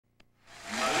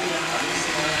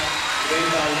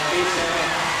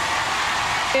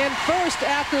in first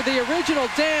after the original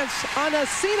dance,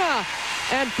 Anissina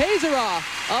and Peizerat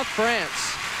of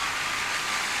France.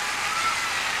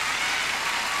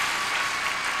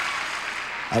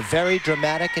 A very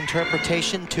dramatic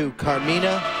interpretation to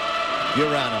Carmina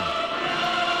Burana.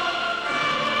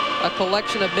 A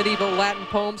collection of medieval Latin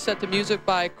poems set to music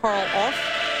by Karl Orff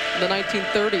in the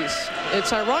 1930s.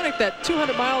 It's ironic that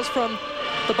 200 miles from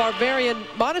the Bavarian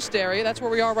monastery, that's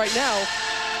where we are right now,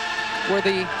 where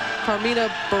the Carmina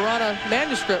Burana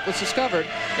manuscript was discovered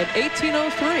in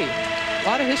 1803. A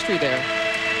lot of history there.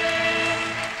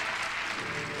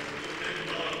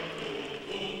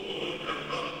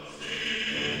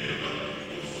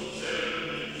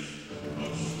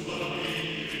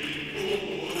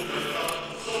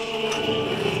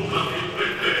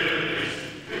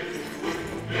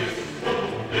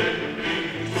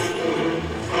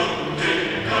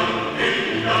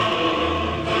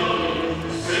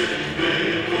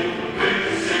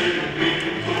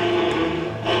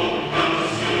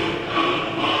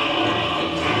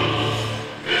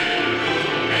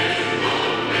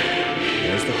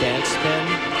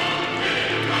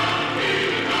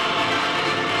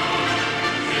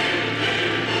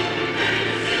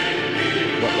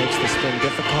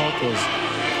 Difficult is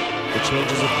the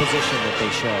changes of position that they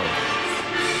show.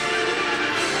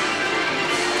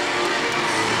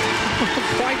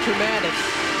 Quite dramatic.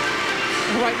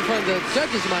 Right in front of the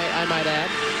judges, I might add.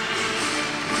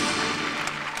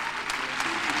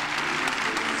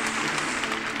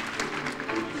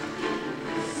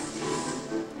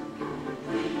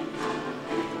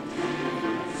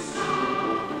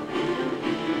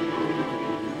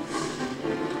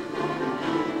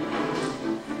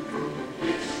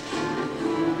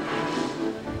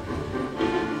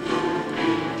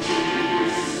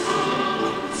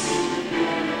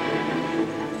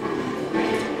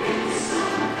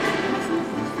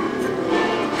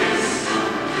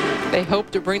 They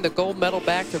hope to bring the gold medal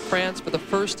back to France for the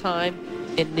first time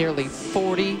in nearly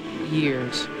 40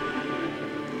 years.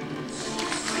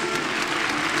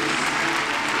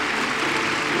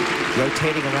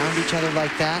 Rotating around each other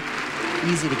like that,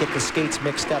 easy to get the skates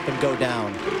mixed up and go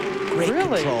down. Great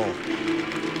control.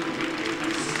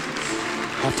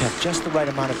 Have to have just the right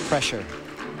amount of pressure.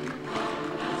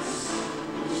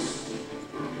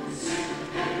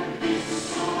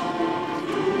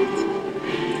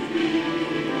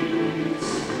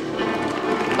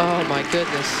 Oh my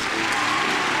goodness.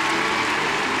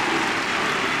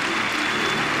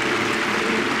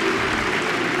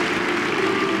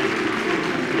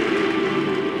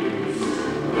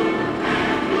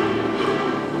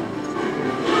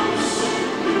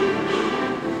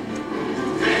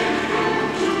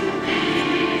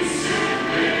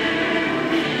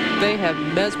 They have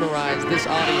mesmerized this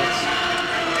audience.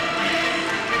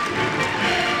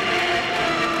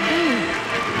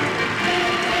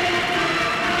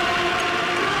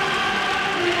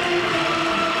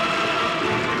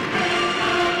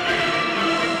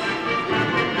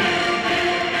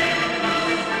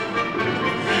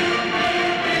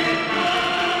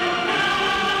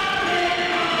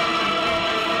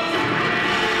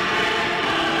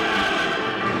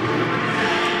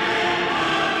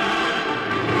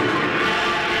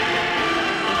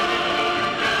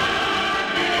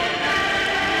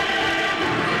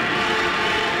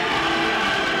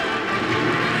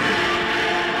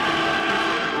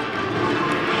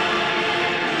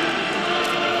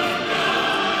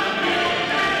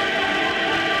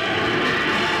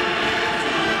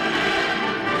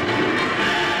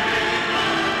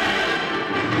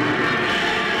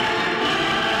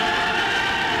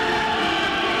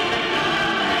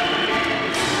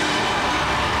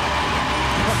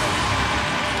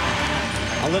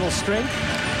 A little strength?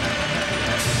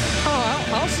 Oh,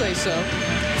 I'll say so.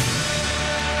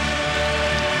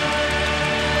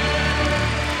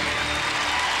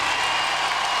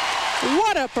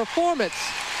 What a performance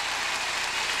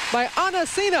by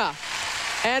Anissina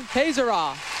and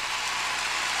Peizerat.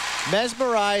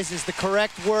 Mesmerize is the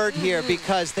correct word here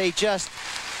because they just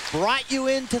brought you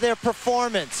into their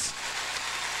performance.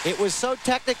 It was so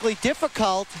technically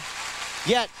difficult,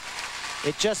 yet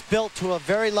it just built to a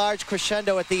very large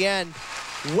crescendo at the end.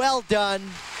 Well done.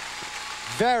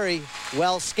 Very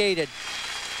well skated.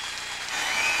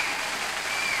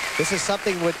 This is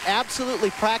something would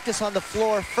absolutely practice on the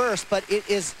floor first, but it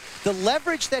is the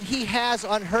leverage that he has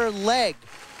on her leg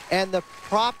and the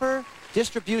proper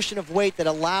distribution of weight that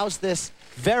allows this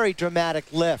very dramatic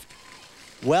lift.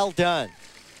 Well done.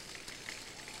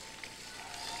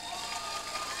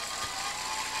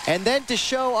 And then to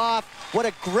show off what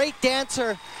a great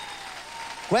dancer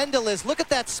Gwendal is, look at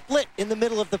that split in the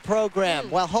middle of the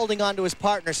program while holding on to his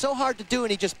partner. So hard to do,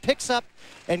 and he just picks up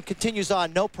and continues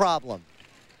on, no problem.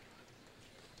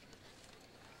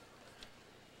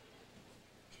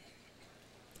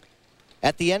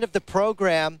 At the end of the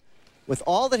program, with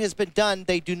all that has been done,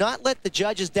 they do not let the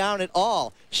judges down at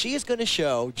all. She is going to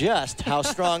show just how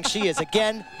strong she is.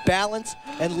 Again, balance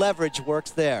and leverage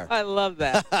works there. I love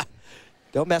that.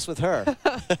 Don't mess with her.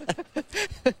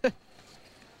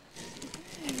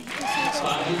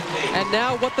 And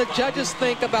now what the judges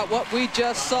think about what we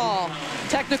just saw.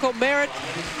 Technical merit,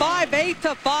 5'8"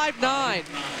 to 5'9".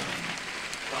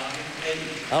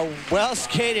 A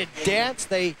well-skated dance.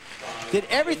 They did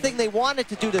everything they wanted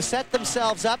to do to set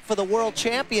themselves up for the World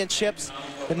Championships.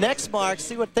 The next marks,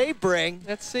 see what they bring.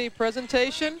 Let's see,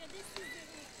 presentation.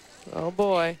 Oh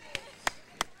boy.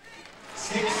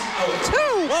 2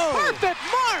 perfect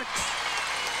marks.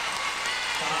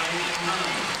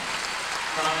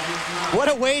 What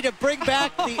a way to bring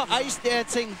back the ice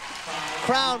dancing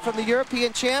crown from the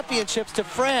European Championships to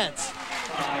France.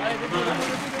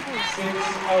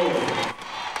 6-0.